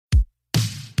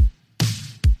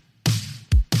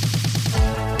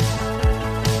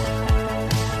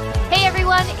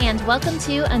and welcome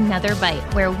to Another Bite,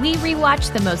 where we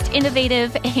rewatch the most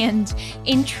innovative and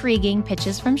intriguing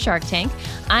pitches from Shark Tank.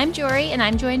 I'm Jorie, and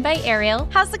I'm joined by Ariel.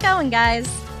 How's it going,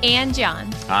 guys? And Jon.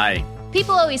 Hi.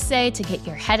 People always say to get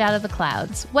your head out of the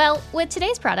clouds. Well, with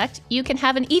today's product, you can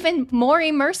have an even more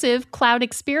immersive cloud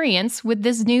experience with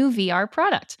this new VR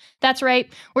product. That's right,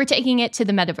 we're taking it to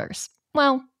the metaverse.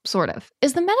 Well, sort of.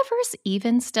 Is the metaverse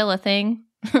even still a thing?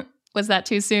 Was that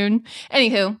too soon?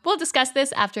 Anywho, we'll discuss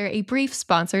this after a brief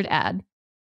sponsored ad.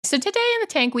 So today in the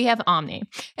tank, we have Omni.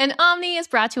 And Omni is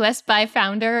brought to us by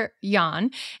founder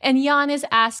Jon. And Jon is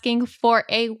asking for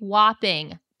a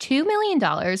whopping $2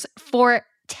 million for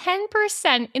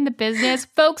 10% in the business.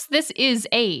 Folks, this is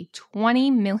a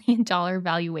 $20 million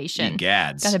valuation.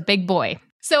 Gads. Got a big boy.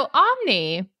 So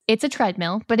Omni, it's a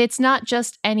treadmill, but it's not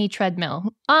just any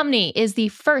treadmill. Omni is the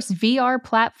first VR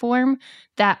platform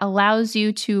that allows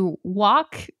you to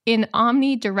walk in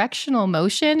omnidirectional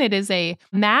motion. It is a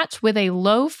mat with a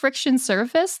low friction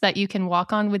surface that you can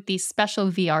walk on with these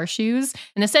special VR shoes.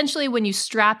 And essentially, when you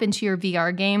strap into your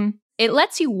VR game, it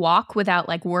lets you walk without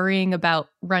worrying about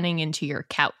running into your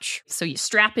couch. So you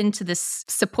strap into this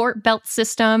support belt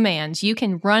system and you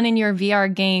can run in your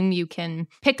VR game. You can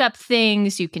pick up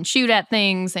things, you can shoot at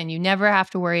things, and you never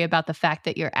have to worry about the fact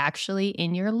that you're actually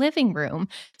in your living room.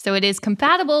 So it is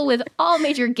compatible with all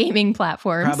major gaming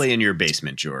platforms. Probably in your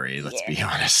basement, Jorie, let's be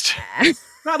honest.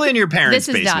 Probably in your parents'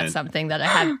 basement. This is not something that I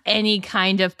have any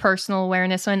kind of personal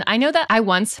awareness on. I know that I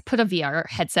once put a VR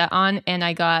headset on and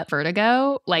I got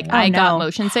vertigo. I got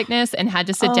motion sickness and had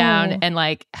to sit down and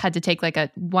had to take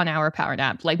a 1 hour power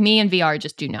nap. Me and VR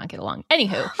just do not get along.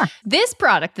 Anywho, this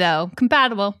product though,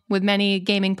 compatible with many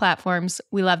gaming platforms.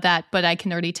 We love that, but I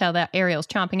can already tell that Ariel's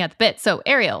chomping at the bit. So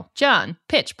Ariel, Jon,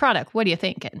 pitch, product, what are you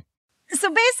thinking? So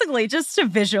basically, just to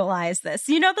visualize this,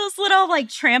 you know those little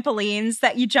trampolines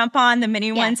that you jump on, the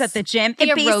mini ones at the gym?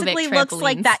 The it basically looks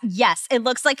like that. Yes, it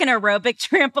looks like an aerobic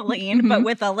trampoline, but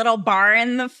with a little bar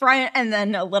in the front and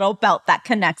then a little belt that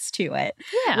connects to it,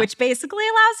 which basically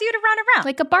allows you to run around.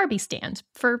 Like a Barbie stand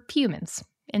for humans.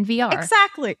 In VR.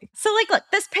 Exactly. So look,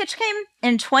 this pitch came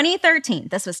in 2013.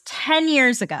 This was 10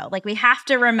 years ago. We have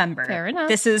to remember. Fair enough.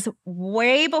 This is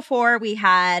way before we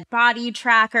had body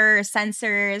tracker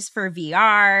sensors for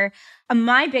VR.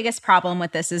 My biggest problem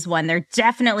with this is one, they're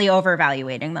definitely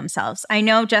overvaluating themselves. I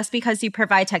know just because you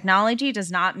provide technology does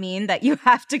not mean that you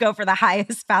have to go for the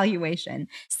highest valuation.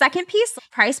 Second piece,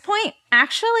 price point,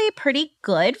 actually pretty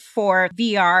good for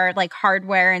VR,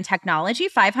 hardware and technology.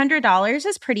 $500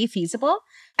 is pretty feasible.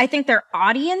 I think their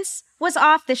audience was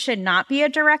off. This should not be a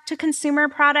direct-to-consumer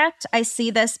product. I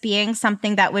see this being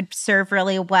something that would serve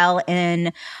really well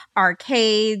in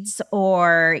arcades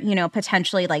or,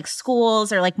 potentially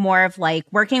schools or more of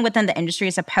working within the industry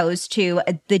as opposed to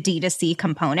the D2C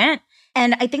component.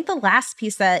 And I think the last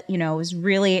piece that, is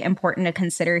really important to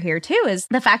consider here too is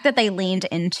the fact that they leaned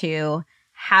into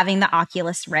having the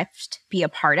Oculus Rift be a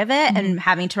part of it and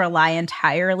having to rely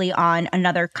entirely on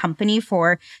another company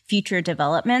for future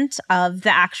development of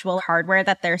the actual hardware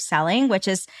that they're selling, which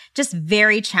is just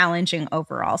very challenging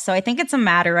overall. So I think it's a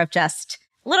matter of just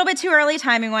a little bit too early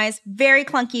timing-wise, very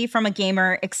clunky from a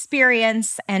gamer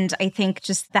experience. And I think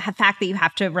just the fact that you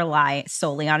have to rely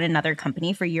solely on another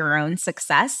company for your own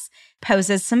success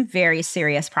poses some very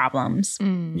serious problems.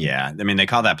 Yeah. They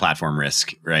call that platform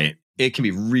risk, right? It can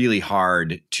be really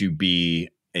hard to be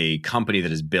a company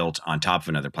that is built on top of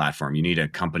another platform. You need a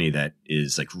company that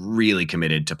is really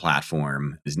committed to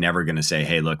platform, is never going to say,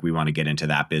 hey, look, we want to get into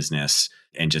that business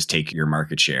and just take your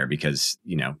market share because,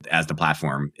 as the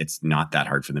platform, it's not that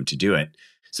hard for them to do it.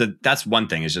 So that's one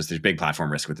thing, is just there's big platform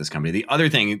risk with this company. The other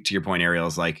thing, to your point, Ariel,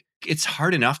 is it's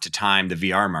hard enough to time the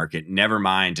VR market, never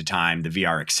mind to time the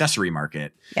VR accessory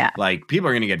market. Yeah. People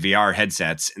are going to get VR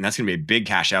headsets, and that's going to be a big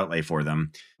cash outlay for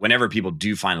them. Whenever people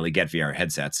do finally get VR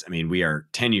headsets, we are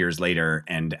 10 years later,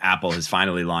 and Apple has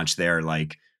finally launched their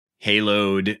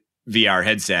Haloed VR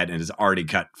headset and has already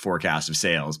cut forecast of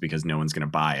sales because no one's going to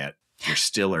buy it. You're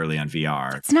still early on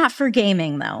VR. It's not for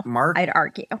gaming, though, Mark, I'd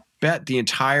argue. Bet the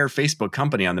entire Facebook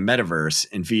company on the metaverse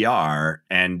in VR,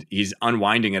 and he's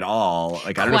unwinding it all.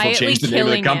 I don't know if he'll change the name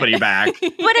of the company back.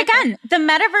 But again, the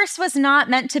metaverse was not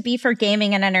meant to be for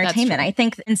gaming and entertainment. I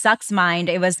think in Zuck's mind,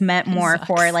 it was meant more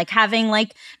for having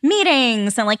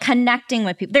meetings and connecting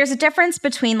with people. There's a difference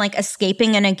between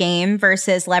escaping in a game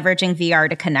versus leveraging VR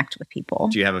to connect with people.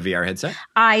 Do you have a VR headset?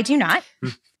 I do not.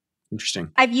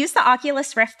 Interesting. I've used the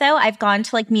Oculus Rift, though. I've gone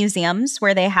to like museums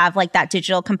where they have like that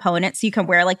digital component so you can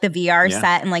wear like the VR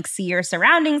set and like see your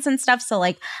surroundings and stuff. So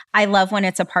like I love when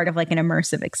it's a part of like an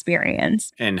immersive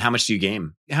experience. And how much do you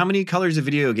game? How many colors of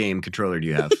video game controller do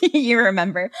you have? You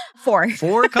remember. 4.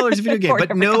 4 colors of video game,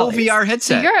 but no colors. VR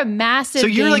headset. So you're a massive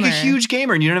gamer. Like a gamer. huge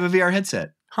gamer and you don't have a VR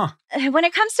headset. Huh. When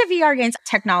it comes to VR games,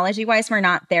 technology-wise, we're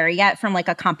not there yet from like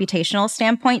a computational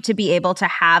standpoint to be able to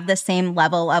have the same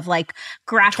level of like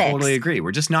graphics. Totally agree.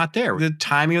 We're just not there. The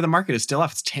timing of the market is still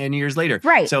off. It's 10 years later.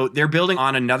 Right. So they're building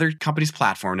on another company's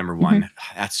platform, number one.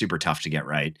 That's super tough to get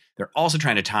right. They're also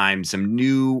trying to time some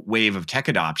new wave of tech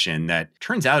adoption that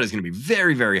turns out is going to be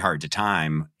very, very hard to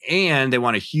time. And they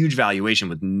want a huge valuation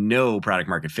with no product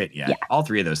market fit yet. Yeah. All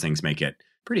 3 of those things make it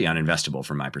pretty uninvestable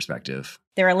from my perspective.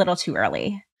 They're a little too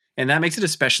early. And that makes it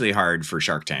especially hard for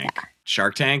Shark Tank. Yeah.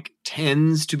 Shark Tank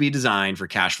tends to be designed for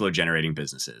cash flow generating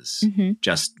businesses.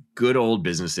 Just good old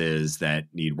businesses that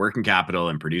need working capital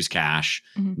and produce cash,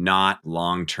 not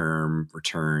long-term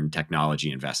return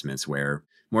technology investments where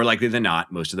more likely than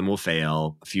not, most of them will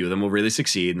fail. A few of them will really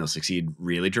succeed, and they'll succeed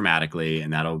really dramatically,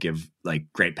 and that'll give like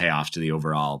great payoffs to the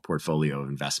overall portfolio of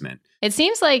investment. It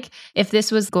seems like if this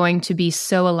was going to be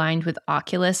so aligned with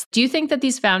Oculus, do you think that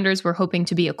these founders were hoping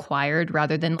to be acquired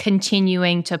rather than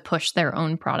continuing to push their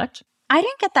own product? I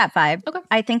didn't get that vibe. Okay.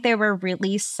 I think they were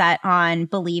really set on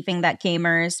believing that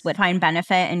gamers would find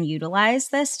benefit and utilize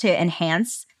this to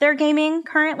enhance their gaming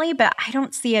currently, but I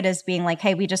don't see it as being like,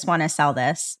 hey, we just want to sell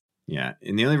this. Yeah.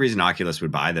 And the only reason Oculus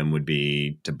would buy them would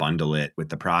be to bundle it with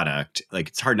the product. Like,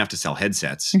 it's hard enough to sell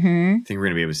headsets. I think we're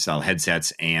going to be able to sell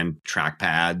headsets and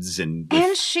trackpads and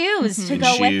shoes to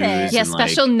go with it. Yeah,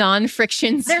 special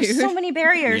non-friction shoes. There's so many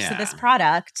barriers to this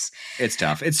product. It's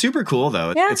tough. It's super cool,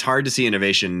 though. Yeah. It's hard to see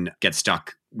innovation get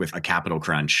stuck with a capital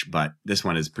crunch, but this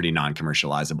one is pretty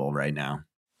non-commercializable right now.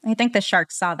 I think the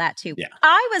Sharks saw that too. Yeah.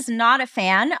 I was not a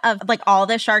fan of like all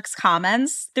the Sharks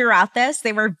comments throughout this.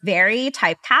 They were very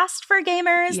typecast for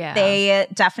gamers. Yeah. They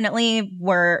definitely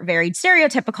were very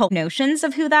stereotypical notions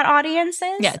of who that audience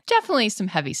is. Yeah, definitely some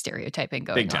heavy stereotyping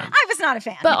going Big time. on. I was not a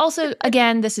fan. But also,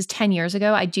 again, this is 10 years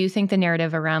ago. I do think the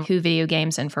narrative around who video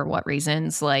games and for what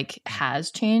reasons like has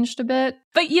changed a bit.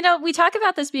 But, you know, we talk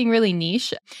about this being really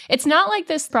niche. It's not like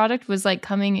this product was like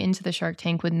coming into the Shark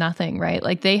Tank with nothing, right?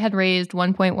 Like they had raised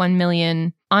 1.1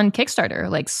 million on Kickstarter,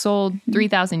 like sold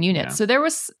 3,000 units. Yeah. So there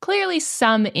was clearly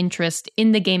some interest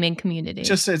in the gaming community.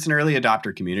 It's an early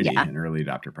adopter community, an early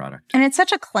adopter product. And it's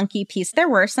such a clunky piece. There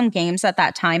were some games at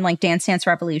that time, like Dance Dance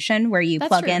Revolution, where you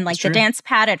plug in like the dance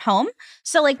pad at home.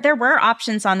 So like there were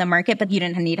options on the market, but you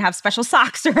didn't need to have special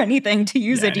socks or anything to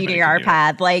use a DDR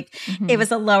pad. Like it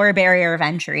was a lower barrier of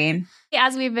entry.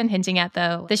 As we've been hinting at,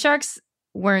 though, the Sharks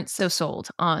weren't so sold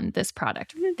on this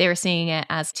product. They were seeing it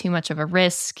as too much of a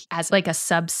risk, as like a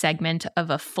sub-segment of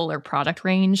a fuller product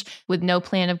range with no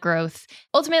plan of growth.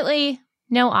 Ultimately,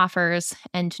 no offers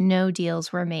and no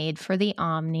deals were made for the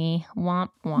Omni. Womp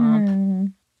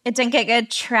womp. It didn't get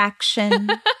good traction.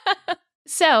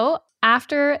 So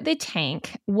after the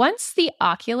tank, once the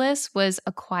Oculus was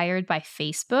acquired by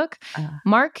Facebook,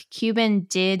 Mark Cuban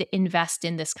did invest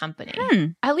in this company.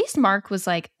 At least Mark was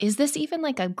like, is this even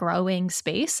like a growing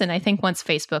space? And I think once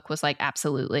Facebook was like,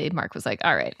 absolutely, Mark was like,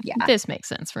 all right, this makes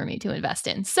sense for me to invest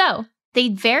in. So they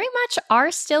very much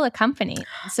are still a company.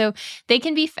 So they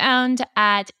can be found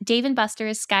at Dave &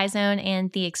 Buster's, Sky Zone, and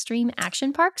the Extreme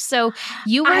Action Park. So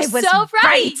you were so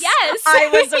right. Yes. I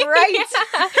was right.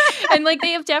 Yeah. And like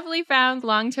they have definitely found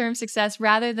long-term success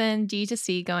rather than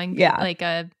D2C going like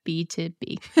a B to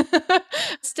B.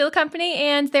 Still a company,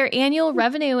 and their annual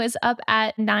revenue is up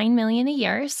at $9 million a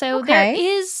year. So there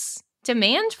is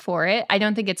demand for it. I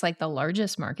don't think it's like the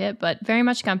largest market, but very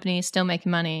much company, still making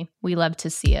money. We love to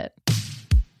see it.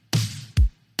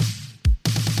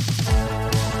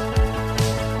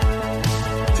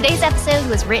 Today's episode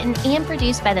was written and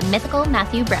produced by the mythical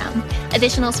Matthew Brown.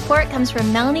 Additional support comes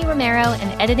from Melanie Romero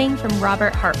and editing from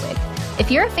Robert Hartwig. If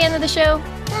you're a fan of the show,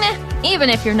 even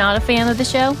if you're not a fan of the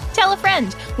show, tell a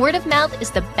friend. Word of mouth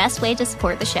is the best way to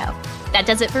support the show. That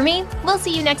does it for me. We'll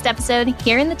see you next episode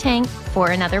here in the tank for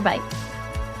another bite.